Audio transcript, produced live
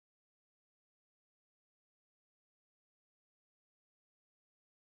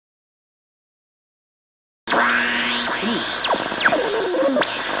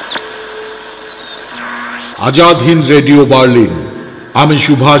Azad Hind radio Berlin, আমি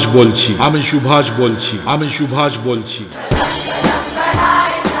সুভাষ বলছি।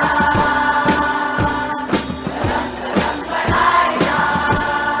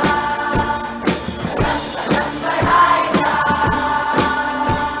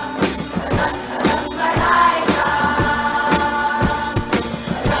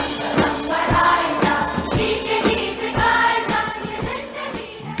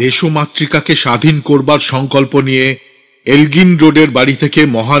 দেশমাতৃকাকে স্বাধীন করবার সংকল্প নিয়ে এলগিন রোডের বাড়ি থেকে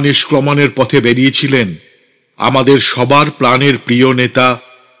মহানিষ্ক্রমণের পথে বেরিয়েছিলেন আমাদের সবার প্রাণের প্রিয় নেতা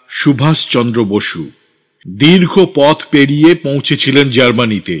সুভাষচন্দ্র বসু। দীর্ঘ পথ পেরিয়ে পৌঁছেছিলেন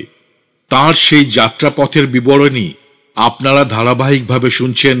জার্মানিতে। তার সেই যাত্রাপথের বিবরণী আপনারা ধারাবাহিকভাবে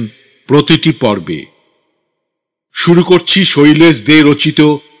শুনছেন প্রতিটি পর্বে। শুরু করছি শৈলেশ দে রচিত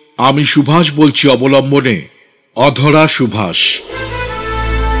আমি সুভাষ বলছি অবলম্বনে অধরা সুভাষ।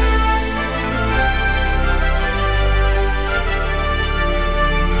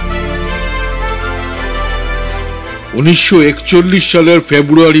 1941 সালের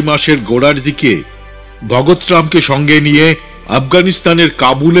ফেব্রুয়ারি মাসের গোড়ার দিকে ভগৎরামকে সঙ্গে নিয়ে আফগানিস্তানের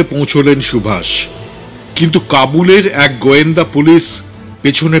কাবুলে পৌঁছলেন সুভাষ। কিন্তু কাবুলের এক গোয়েন্দা পুলিশ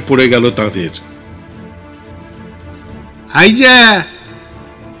পেছনে পড়ে গেল তাদের। आइजा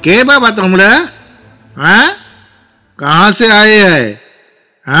के बाबा तुमरा? हाँ, कहाँ से आए है?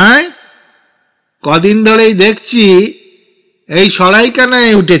 हाँ, कदिन धरेई देखছি এই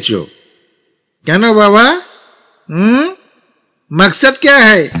সরাইখানায় উঠেছো কেন বাবা? मकसद क्या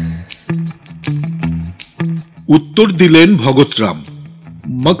है? उत्तर दिलेन भगतराम,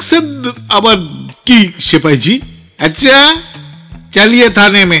 मकसद आबार की सिपाही जी? अच्छा, चलिए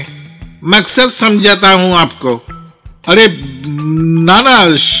थाने में, मकसद समझाता हूँ आपको। अरे ना ना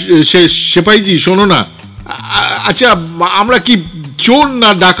सिपाही जी शोनो ना, अच्छा আমরা কি চোর না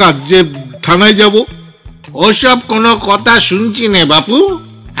ডাকাত যে থানায় যাব? ওসব কোনো কথা শুনছি না বাপু,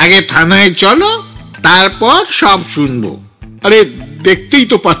 আগে থানায় চলো, তারপর সব শুনবো। আরে দেখতেই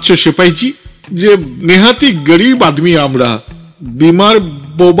তো পাচ্ছ সিপাহি জি যে নেহাতি গরিব আদমি আমরা। বিমার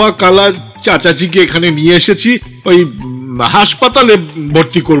বোবা কালা চাচাজিকে এখানে নিয়ে এসেছি ওই হাসপাতালে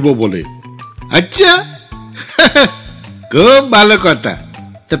ভর্তি করব বলে। আচ্ছা, খুব ভালো কথা।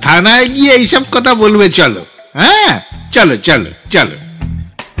 তো থানায় গিয়ে এইসব কথা বলবে চলো। হ্যাঁ চলো চলো চলো।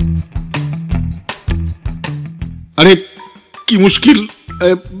 আরে কি মুশকিল,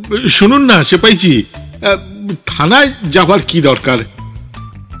 শুনুন না সিপাহীজি, থানায় যাবার কি দরকার?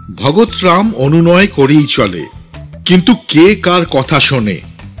 ভগৎরাম অনুনয় করেই চলে, কিন্তু কে কার কথা শোনে?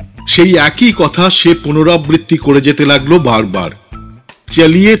 সেই একই কথা সে পুনরাবৃত্তি করে যেতে লাগলো বারবার,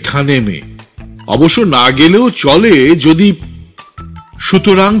 চালিয়ে থানে মে। অবশ্য না গেলেও চলে যদি।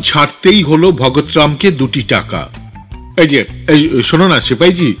 সুতরাং ছাড়তেই হলো ভগৎরামকে 2 টাকা। এই যে শোনো না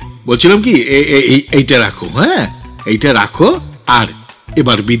সিপাহীজি, বলছিলাম কি এইটা রাখো। হ্যাঁ এইটা রাখো, আর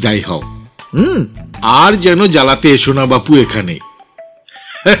এবার বিদায় হও। আর যেন জ্বালাতে এসো না বাপু এখানে।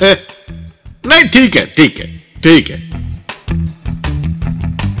 না ঠিক আছে ঠিক আছে ঠিক আছে।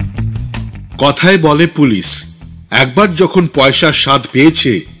 কথায় বলে পুলিশ, একবার যখন পয়সার স্বাদ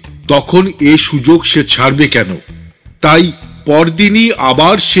পেয়েছে তখন এ সুযোগ সে ছাড়বে কেন? তাই পরদিনই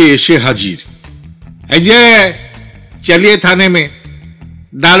আবার সে এসে হাজির। এই যে চালিয়ে থানে মে,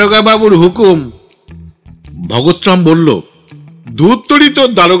 দারোগা বাবুর হুকুম। ভগৎরাম বলল, ধূর্তরি তো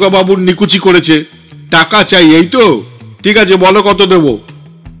দারোগা বাবুর নিকুচি করেছে, টাকা চাই এই তো? ঠিক আছে বলো কত দেব?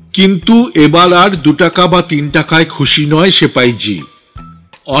 কিন্তু এবার আর 2 টাকা বা 3 টাকায় খুশি নয় সিপাহীজি।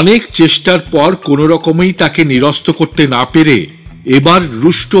 অনেক চেষ্টার পর কোন রকমেই তাকে নিরস্ত করতে না পেরে এবার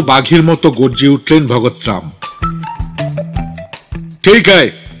রুষ্ট বাঘের মতো গর্জে উঠলেন ভগৎরাম। ঠিক আছে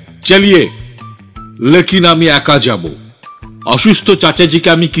চলিয়ে, লেকিন আমি একা যাব। অসুস্থ চাচাজিকে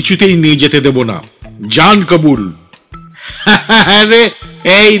আমি কিছুতেই নিয়ে যেতে দেব না। জান কবুল। আরে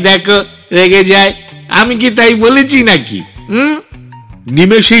এই দেখো রেগে যায়, আমি কি তাই বলেছি নাকি?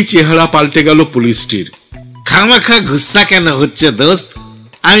 নিমেষেই চেহারা পাল্টে গেল পুলিশটির। খামাখা গুসা কেন হচ্ছে দোস্ত?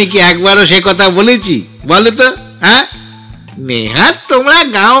 আমি কি একবারও সে কথা বলেছি? বলে তো। হ্যাঁ, নেহাত তোমরা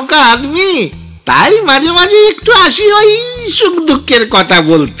গাঁও কা আদমি, তাই মাঝে মাঝে একটু আসি ওই সুখ দুঃখের কথা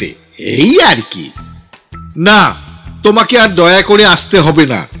বলতে, এই আর কি। না, তোমাকে আর দয়া করে আসতে হবে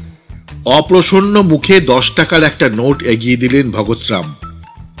না। অপ্রসন্ন মুখে 10 টাকার একটা নোট এগিয়ে দিলেন ভগৎরাম।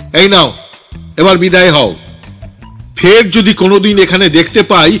 এই নাও, এবার বিদায় হও। ফের যদি কোনোদিন এখানে দেখতে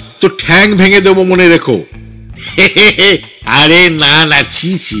পাই তো ঠ্যাং ভেঙে দেব, মনে রেখো। আরে না না,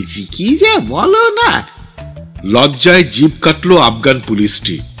 ছি ছি ছি, কি যে বলো না। লজ্জায় জিভ কাটলো আফগান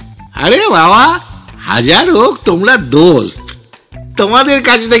পুলিশটি। আরে বাবা, হাজার হোক তোমরা দোস্ত, তোমাদের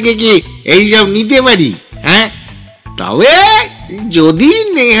কাছ থেকে কি এইসব নিতে পারি? তবে যদি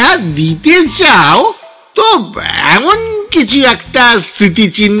নেহা দিতে চাও তো এমন কিছু একটা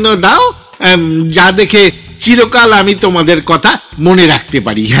স্মৃতিচিহ্ন দাও যা দেখে চিরকাল আমি তোমাদের কথা মনে রাখতে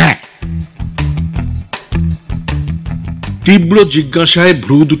পারি। হ্যাঁ। তীব্র জিজ্ঞাসায়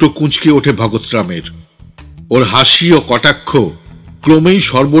ভ্রু দুটো কুঁচকে ওঠে ভগতরামের। ওর হাসি ও কটাক্ষ ক্রমেই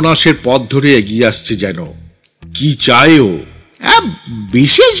সর্বনাশের পথ ধরে এগিয়ে আসছে যেন। কি চায় ও?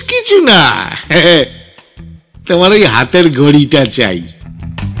 বিশেষ কিছু না, তোমার ওই হাতের ঘড়িটা চাই।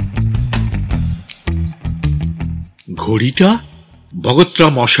 ঘড়িটা?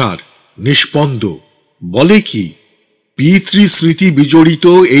 ভগতরাম অসার, নিষ্পন্দ। বলে কি? পিতৃ স্মৃতি বিজড়িত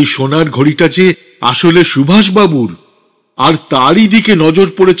এই সোনার ঘড়িটা যে আসলে সুভাষবাবুর, আর তারই দিকে নজর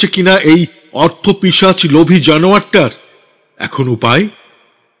পড়েছে কিনা এই অর্থপিশাচ লোভী জানোয়ারটার। এখন উপায়?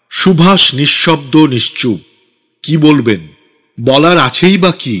 সুভাষ নিঃশব্দ, নিশ্চুপ। কি বলবেন? বলার আছেই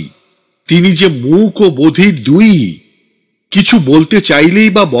বা কি? তিনি যে মুখ ও বধির দুই। কিছু বলতে চাইলেই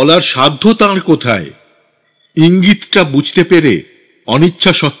বা বলার সাধ্য তাঁর কোথায়? ইঙ্গিতটা বুঝতে পেরে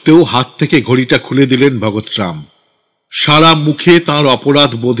অনিচ্ছা সত্ত্বেও হাত থেকে ঘড়িটা খুলে দিলেন ভগতরাম। সারা মুখে তাঁর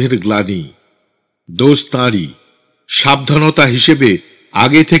অপরাধ বোধের গ্লানি। দোষ তাঁরই। সাবধানতা হিসেবে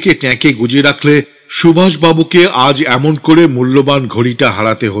আগে থেকে ট্যাঁকে গুজে রাখলে সুভাষবাবুকে আজ এমন করে মূল্যবান ঘড়িটা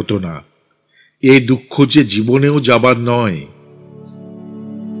হারাতে হতো না। এ দুঃখ যে জীবনেও যাবার নয়।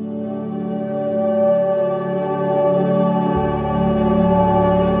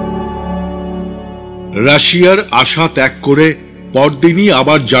 রাশিয়ার আশা ত্যাগ করে পরদিনই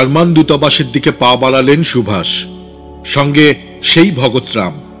আবার জার্মান দূতাবাসের দিকে পা বাড়ালেন সুভাষ, সঙ্গে সেই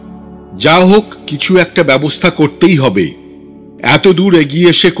ভগতরাম। যা হোক, কিছু একটা ব্যবস্থা করতেই হবে। এত দূর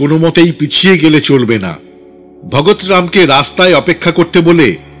এগিয়ে এসে কোনো মতেই পিছিয়ে গেলে চলবে না। ভগতরামকে রাস্তায় অপেক্ষা করতে বলে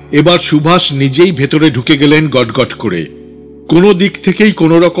এবার সুভাষ নিজেই ভেতরে ঢুকে গেলেন গটগট করে। কোনো দিক থেকেই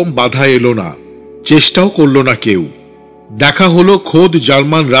কোনো রকম বাধা এলো না, চেষ্টাও করল না কেউ। দেখা হলো খোদ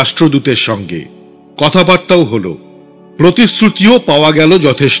জার্মান রাষ্ট্রদূতের সঙ্গে, কথাবার্তাও হলো, প্রতিশ্রুতিও পাওয়া গেল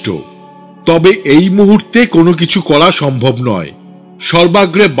যথেষ্ট। তবে এই মুহূর্তে কোনো কিছু করা সম্ভব নয়।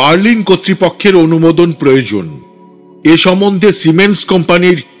 সর্বাগ্রে বার্লিন কর্তৃপক্ষের অনুমোদন প্রয়োজন। এ সম্বন্ধে সিমেন্স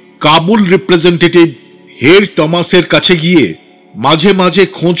কোম্পানির কাবুল রিপ্রেজেন্টেটিভ হের টমাসের কাছে গিয়ে মাঝে মাঝে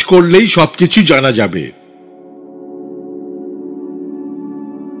খোঁজ করলেই সবকিছু জানা যাবে।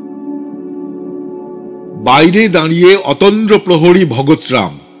 বাইরে দাঁড়িয়ে অতন্দ্র প্রহরী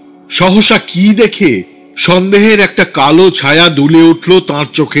ভগতরাম সহসা কি দেখে সন্দেহের একটা কালো ছায়া দুলে উঠল তাঁর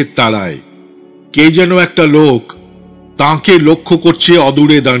চোখের তারায়। কে যেন একটা লোক তাঁকে লক্ষ্য করছে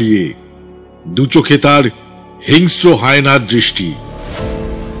অদূরে দাঁড়িয়ে। দু চোখে তার হিংস্র হায়নার দৃষ্টি।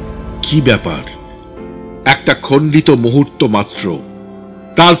 কি ব্যাপার? একটা খণ্ডিত মুহূর্ত মাত্র।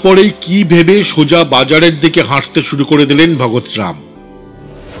 তারপরেই কি ভেবে সোজা বাজারের দিকে হাঁটতে শুরু করে দিলেন ভগতরাম।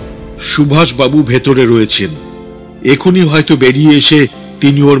 সুভাষবাবু ভেতরে রয়েছেন। এখনই হয়তো বেরিয়ে এসে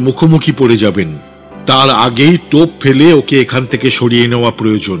তিনি ওর মুখোমুখি পড়ে যাবেন। তার আগেই টোপ ফেলে ওকে এখান থেকে সরিয়ে নেওয়া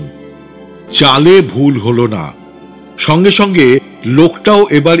প্রয়োজন। চালে ভুল হলো না। সঙ্গে সঙ্গে লোকটাও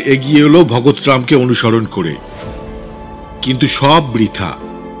এবার এগিয়ে এলো ভগতরামকে অনুসরণ করে। কিন্তু সব বৃথা।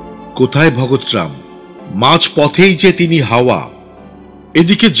 কোথায় ভগতরাম? মাঝ পথেই যে তিনি হাওয়া।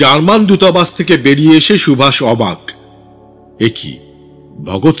 এদিকে জার্মান দূতাবাস থেকে বেরিয়ে এসে সুভাষ অবাক। এ কি,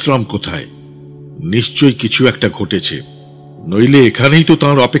 ভগতরাম কোথায়? নিশ্চয়ই কিছু একটা ঘটেছে, নইলে এখানেই তো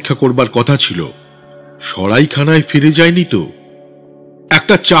তাঁর অপেক্ষা করবার কথা ছিল। সরাইখানায় ফিরে যায়নি তো?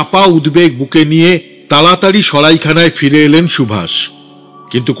 একটা চাপা উদ্বেগ বুকে নিয়ে তাড়াতাড়ি সরাইখানায় ফিরে এলেন সুভাষ।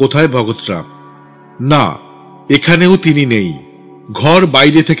 কিন্তু কোথায় ভগতরাম? না, এখানেও তিনি নেই। ঘর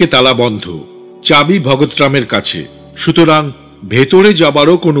বাইরে থেকে তালা বন্ধ, চাবি ভগতরামের কাছে। সুতরাং ভেতরে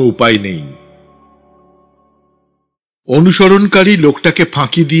যাবারও কোনো উপায় নেই। অনুসরণকারী লোকটাকে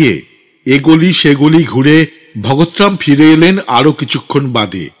ফাঁকি দিয়ে এগলি সেগলি ঘুরে ভগতরাম ফিরে এলেন আরো কিছুক্ষণ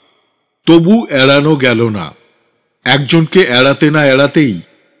বাদে। তবু এড়ানো গেল না। একজনকে এড়াতে না এড়াতেই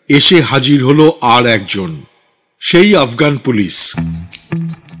এসে হাজির হলো আর একজন, সেই আফগান পুলিশ।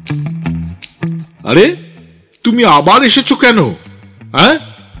 আরে, তুমি আবার এসেছো কেন? হ্যাঁ?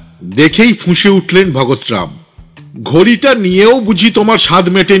 দেখেই ফুঁসে উঠলেন ভগতরাম। ঘড়িটা নিয়েও বুঝি তোমার স্বাদ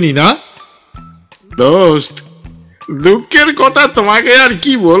মেটেনি না? দোস্ত, দুঃখের কথা তোমাকে আর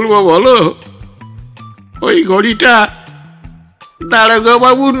কি বলবো বলো। ওই ঘড়িটা দারোগা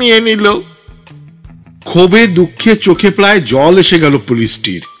বাবু নিয়ে নিল। ক্ষোভে দুঃখে চোখে প্রায় জল এসে গেল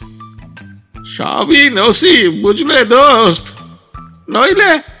পুলিশটির। সবই নসিব, বুঝলে দোস্ত।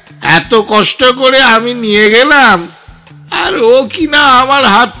 নইলে এত কষ্ট করে আমি নিয়ে গেলাম, আর ও কিনা আমার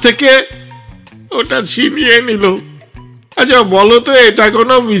হাত থেকে ওটা ছিনিয়ে নিল। আচ্ছা বলো তো, এটা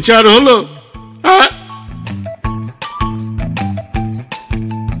কোনো বিচার হলো?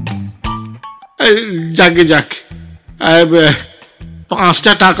 যাকে যাক,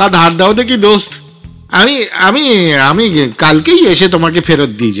 5টা টাকা ধার দাও দেখি দোস্ত, আমি আমি আমি কালকেই এসে তোমাকে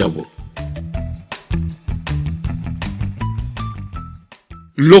ফেরত দিয়ে যাব।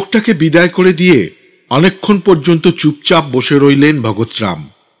 লোকটাকে বিদায় করে দিয়ে অনেকক্ষণ পর্যন্ত চুপচাপ বসে রইলেন ভগৎরাম।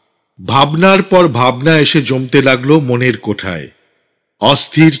 ভাবনার পর ভাবনা এসে জমতে লাগলো মনের কোঠায়,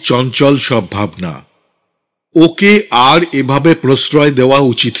 অস্থির চঞ্চল সব ভাবনা। ওকে আর এভাবে প্রশ্রয় দেওয়া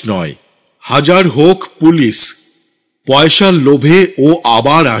উচিত নয়। হাজার হোক পুলিশ, পয়সার লোভে ও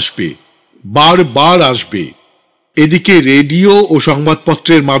আবার আসবে, বারবার আসবে। এদিকে রেডিও ও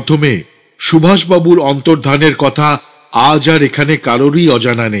সংবাদপত্রের মাধ্যমে সুভাষবাবুর অন্তর্ধানের কথা আজ আর এখানে কারোরই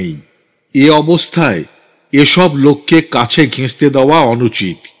অজানা নেই। এ অবস্থায় এসব লোককে কাছে ঘেঁষতে দেওয়া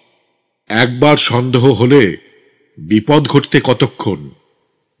অনুচিত। একবার সন্দেহ হলে বিপদ ঘটতে কতক্ষণ?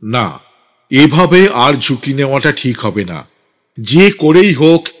 না, এভাবে আর ঝুঁকি নেওয়াটা ঠিক হবে না। যে করেই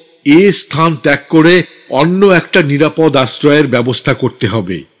হোক এ স্থান ত্যাগ করে অন্য একটা নিরাপদ আশ্রয়ের ব্যবস্থা করতে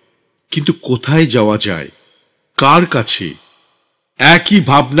হবে। কিন্তু কোথায় যাওয়া যায়, কার কাছে? একই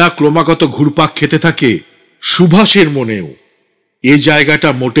ভাবনা ক্রমাগত ঘুরপাক খেতে থাকে সুভাষের মনেও। এ জায়গাটা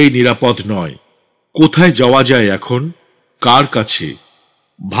মোটেই নিরাপদ নয়। কোথায় যাওয়া যায় এখন, কার কাছে?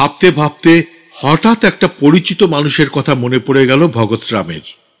 ভাবতে ভাবতে হঠাৎ একটা পরিচিত মানুষের কথা মনে পড়ে গেল ভগৎরামের।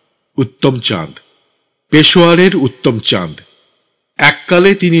 উত্তমচাঁদ, পেশোয়ারের উত্তমচাঁদ।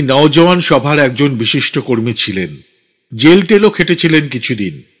 এককালে তিনি নওজওয়ান সভার একজন বিশিষ্ট কর্মী ছিলেন। জেল টেলও খেটেছিলেন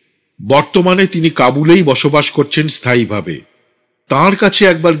কিছুদিন। বর্তমানে তিনি কাবুলেই বসবাস করছেন স্থায়ীভাবে। তাঁর কাছে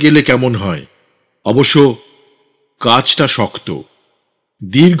একবার গেলে কেমন হয়? অবশ্য কাজটা শক্ত,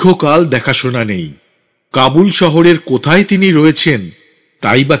 দীর্ঘকাল দেখাশোনা নেই। কাবুল শহরের কোথায় তিনি রয়েছেন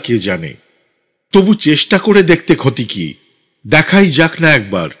তাই বা কে জানে। তবু চেষ্টা করে দেখতে ক্ষতি কি? দেখাই যাক না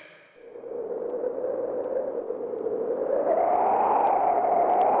একবার।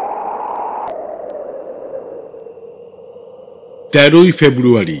 13ই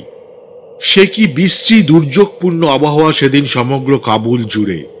ফেব্রুয়ারি। সে কি বিশ্রী দুর্যোগপূর্ণ আবহাওয়া সেদিন সমগ্র কাবুল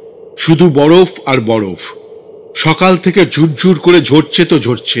জুড়ে। শুধু বরফ আর বরফ। সকাল থেকে ঝুরঝুর করে ঝরছে তো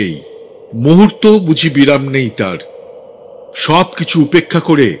ঝরছেই। মুহূর্ত বুঝি বিরাম নেই তার। সবকিছু উপেক্ষা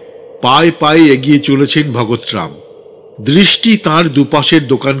করে পায়ে পায়ে এগিয়ে চলেছেন ভগৎরাম। দৃষ্টি তার দুপাশের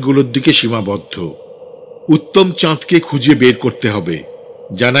দোকানগুলোর দিকে সীমাবদ্ধ। উত্তমচাঁদকে খুঁজে বের করতে হবে।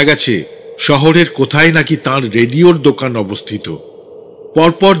 জানা গেছে শহরের কোথায় নাকি তার রেডিওর দোকান অবস্থিত।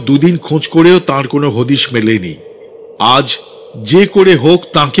 পরপর দুদিন খোঁজ করেও তার কোনো হদিশ মেলেনি। আজ যে করে হোক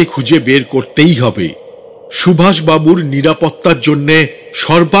তাকে খুঁজে বের করতেই হবে। সুভাষবাবুর নিরাপত্তার জন্যে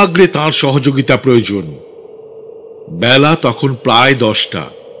সর্বাগ্রে তাঁর সহযোগিতা প্রয়োজন। বেলা তখন প্রায় 10টা।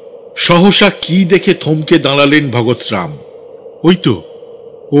 সহসা কি দেখে থমকে দাঁড়ালেন ভগৎরাম।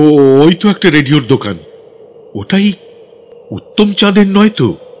 ওই তো একটা রেডিওর দোকান। ওটাই উত্তমচাঁদের নয় তো?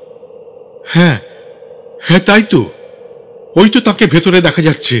 হ্যাঁ হ্যাঁ, তাই তো। ওই তো তাকে ভেতরে দেখা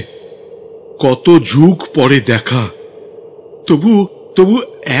যাচ্ছে। কত যুগ পরে দেখা। তবু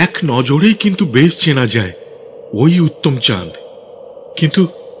এক নজরেই কিন্তু বেশ চেনা যায় ওই উত্তমচাঁদ। কিন্তু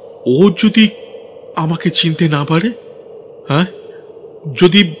ও যদি আমাকে চিনতে না পারে, হ্যাঁ,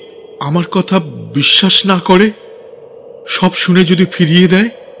 যদি আমার কথা বিশ্বাস না করে, সব শুনে যদি ফিরিয়ে দেয়,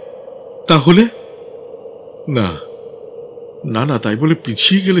 তাহলে? না না না, তাই বলে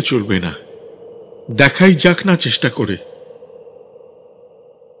পিছিয়ে গেলে চলবে না। দেখাই যাক না চেষ্টা করে।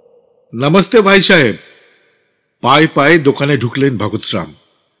 নমস্তে ভাই সাহেব। পায়ে পায়ে দোকানে ঢুকলেন ভগৎরাম।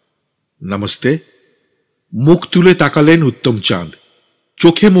 নমস্তে। মুখ তুলে তাকালেন উত্তমচাঁদ।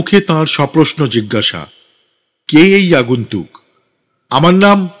 চোখে মুখে তাঁর সপ্রশ্ন জিজ্ঞাসা। কে এই আগন্তুক? আমার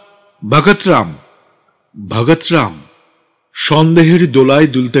নাম ভগৎরাম। ভগৎরাম। সন্দেহের দোলায়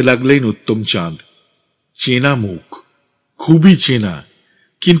দুলতে লাগলেন উত্তমচাঁদ। চেনা মুখ, খুবই চেনা,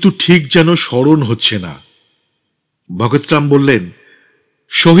 কিন্তু ঠিক যেন স্মরণ হচ্ছে না। ভগৎরাম বললেন,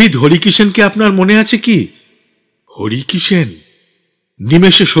 শহীদ হরিকিষেনকে আপনার মনে আছে কি? হরিকিষেন?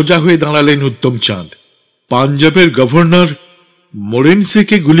 নিমেষে সোজা হয়ে দাঁড়ালেন উত্তমচাঁদ। পাঞ্জাবের গভর্নর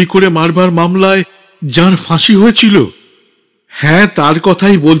মোরেনসেকে গুলি করে মারবার মামলায় যার ফাঁসি হয়েছিল? হ্যাঁ, তার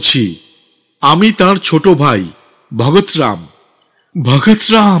কথাই বলছি। আমি তার ছোট ভাই ভগৎরাম।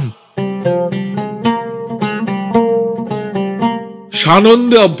 ভগৎরাম!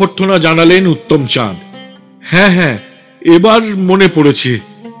 সানন্দে অভ্যর্থনা জানালেন উত্তমচাঁদ। হ্যাঁ হ্যাঁ, এবার মনে পড়েছে।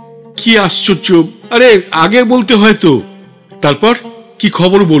 কি আশ্চর্য! আরে আগে বলতে হয় তো। তারপর কি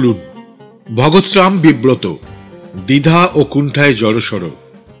খবর বলুন? ভগৎরাম বিব্রত, দ্বিধা ও কুণ্ঠায় জড়সড়।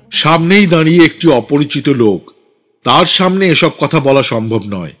 সামনেই দাঁড়িয়ে একটি অপরিচিত লোক। তার সামনে এসব কথা বলা সম্ভব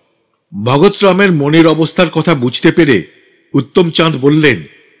নয়। ভগৎরামের মনের অবস্থার কথা বুঝতে পেরে উত্তমচাঁদ বললেন,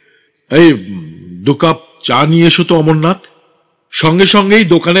 এই 2 কাপ চা নিয়ে এসো তো অমরনাথ। সঙ্গে সঙ্গেই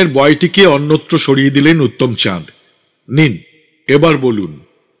দোকানের বয়টিকে অন্যত্র সরিয়ে দিলেন উত্তমচাঁদ। নিন, এবার বলুন।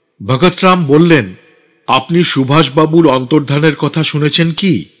 ভগৎরাম বললেন, আপনি সুভাষবাবুর অন্তর্ধানের কথা শুনেছেন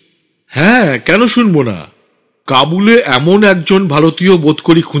কি? হ্যাঁ, কেন শুনবো না? কাবুলে এমন একজন ভারতীয় বোধ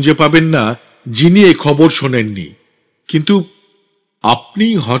করি খুঁজে পাবেন না যিনি এই খবর শোনেননি। কিন্তু আপনি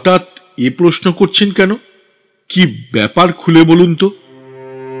হঠাৎ এ প্রশ্ন করছেন কেন? কি ব্যাপার খুলে বলুন তো।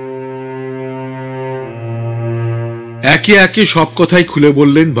 একে একে সব কথাই খুলে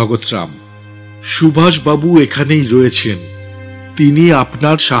বললেন ভগৎরাম। সুভাষবাবু এখানেই রয়েছেন, তিনি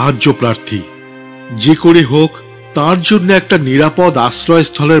আপনার সাহায্য প্রার্থী। যে করে হোক তার জন্য একটা নিরাপদ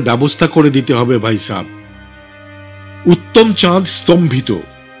আশ্রয়স্থলের ব্যবস্থা করে দিতে হবে ভাই সাহেব। উত্তম চাঁদ স্তম্ভিত।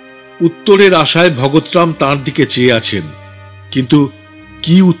 উত্তরের আশায় ভগৎরাম তাঁর দিকে চেয়ে আছেন, কিন্তু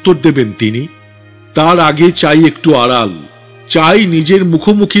কি উত্তর দেবেন তিনি? তার আগে চাই একটু আড়াল, চাই নিজের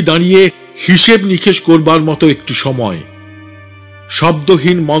মুখোমুখি দাঁড়িয়ে হিসেব নিকেশ করবার মতো একটু সময়।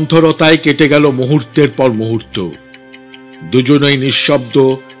 শব্দহীন মন্থরতায় কেটে গেল মুহূর্তের পর মুহূর্ত। দুজনেই নিঃশব্দ,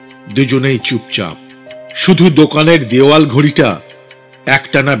 দুজনেই চুপচাপ। শুধু দোকানের দেওয়াল ঘড়িটা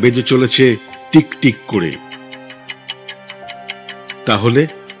একটানা বেজে চলেছে টিক টিক করে। তাহলে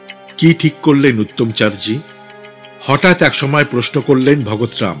কি ঠিক করলেন উত্তম চাঁদজি? হঠাৎ এক সময় প্রশ্ন করলেন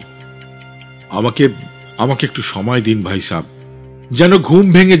ভগৎরাম। আমাকে একটু সময় দিন ভাই সাহেব। যেন ঘুম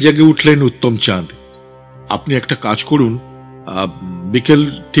ভেঙে জেগে উঠলেন উত্তম চাঁদ। আপনি একটা কাজ করুন, বিকেল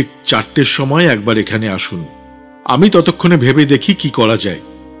ঠিক 4টের সময় একবার এখানে আসুন, আমি ততক্ষণে ভেবে দেখি কি করা যায়।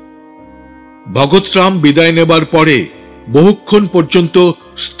 ভগৎরাম বিদায় নেবার পরে বহুক্ষণ পর্যন্ত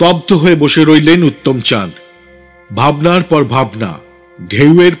স্তব্ধ হয়ে বসে রইলেন উত্তম চাঁদ। ভাবনার পর ভাবনা,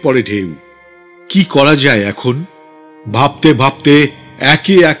 ঢেউয়ের পরে ঢেউ। কি করা যায় এখন? ভাবতে ভাবতে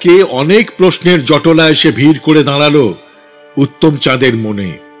একে একে অনেক প্রশ্নের জটলা এসে ভিড় করে দাঁড়ালো উত্তম চাঁদের মনে।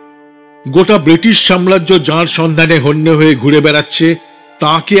 গোটা ব্রিটিশ সাম্রাজ্য যাঁর সন্ধানে হন্যে হয়ে ঘুরে বেড়াচ্ছে,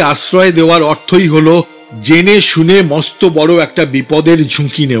 তাকে আশ্রয় দেওয়ার অর্থই হলো জেনে শুনে মস্ত বড় একটা বিপদের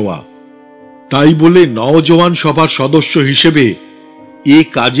ঝুঁকি নেওয়া। তাই বলে নওজওয়ান সভার সদস্য হিসেবে এ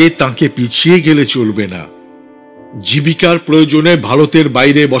কাজে তাকে পিছিয়ে গেলে চলবে না। জীবিকার প্রয়োজনে ভারতের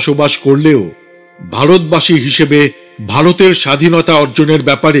বাইরে বসবাস করলেও ভারতবাসী হিসেবে ভারতের স্বাধীনতা অর্জনের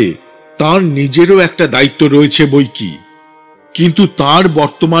ব্যাপারে তার নিজেরও একটা দায়িত্ব রয়েছে বইকি। কিন্তু তার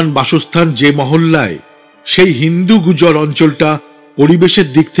বর্তমান বাসস্থান যে মহল্লায়, সেই হিন্দু গুজর অঞ্চলটা পরিবেশের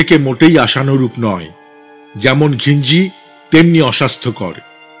দিক থেকে মোটেই আশানুরূপ নয়। যেমন ঘিঞ্জি তেমনি অস্বাস্থ্যকর।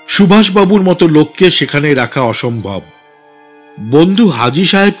 সুভাষবাবুর মতো লোককে সেখানে রাখা অসম্ভব। বন্ধু হাজী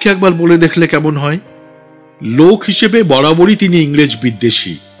সাহেবকে একবার বলে দেখলে কেমন হয়? লোক হিসেবে বরাবরই তিনি ইংরেজ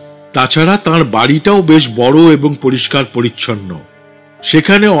বিদ্বেষী। তাছাড়া তাঁর বাড়িটাও বেশ বড় এবং পরিষ্কার পরিচ্ছন্ন।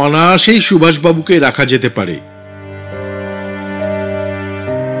 সেখানে অনায়াসেই সুভাষবাবুকে রাখা যেতে পারে।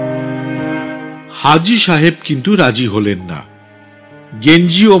 হাজী সাহেব কিন্তু রাজি হলেন না।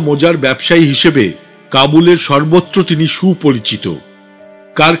 গেঞ্জি ও মোজার ব্যবসায়ী হিসেবে কাবুলের সর্বত্র তিনি সুপরিচিত।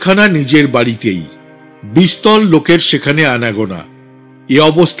 কারখানা নিজের বাড়িতেই, বিস্তর লোকের সেখানে আনাগোনা। এ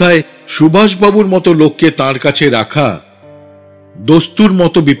অবস্থায় সুভাষবাবুর মতো লোককে তার কাছে রাখা দস্তুর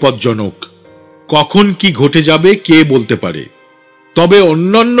মতো বিপজ্জনক। কখন কি ঘটে যাবে কে বলতে পারে। তবে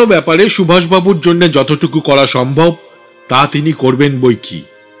অন্যান্য ব্যাপারে সুভাষবাবুর জন্য যতটুকু করা সম্ভব তা তিনি করবেন বইকি।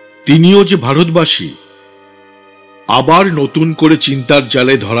 তিনিও যে ভারতবাসী। আবার নতুন করে চিন্তার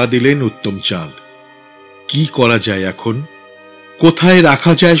জালে ধরা দিলেন উত্তম চাঁদ। কি করা যায় এখন? কোথায়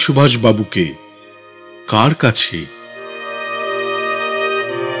রাখা যায় সুভাষবাবুকে? কার কাছে?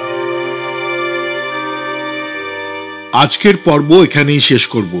 আজকের পর্ব এখানেই শেষ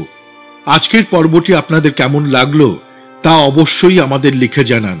করব। আজকের পর্বটি আপনাদের কেমন লাগলো তা অবশ্যই আমাদের লিখে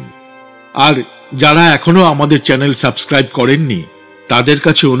জানান। আর যারা এখনো আমাদের চ্যানেল সাবস্ক্রাইব করেননি তাদের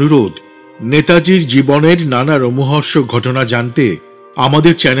কাছে অনুরোধ, নেতাজির জীবনের নানা রোমহর্ষক ঘটনা জানতে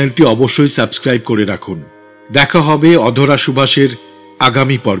আমাদের চ্যানেলটি অবশ্যই সাবস্ক্রাইব করে রাখুন। দেখা হবে অধরা সুভাষের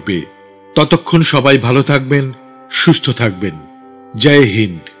আগামী পর্বে। ততক্ষণ সবাই ভালো থাকবেন, সুস্থ থাকবেন। জয়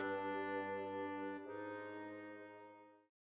হিন্দ।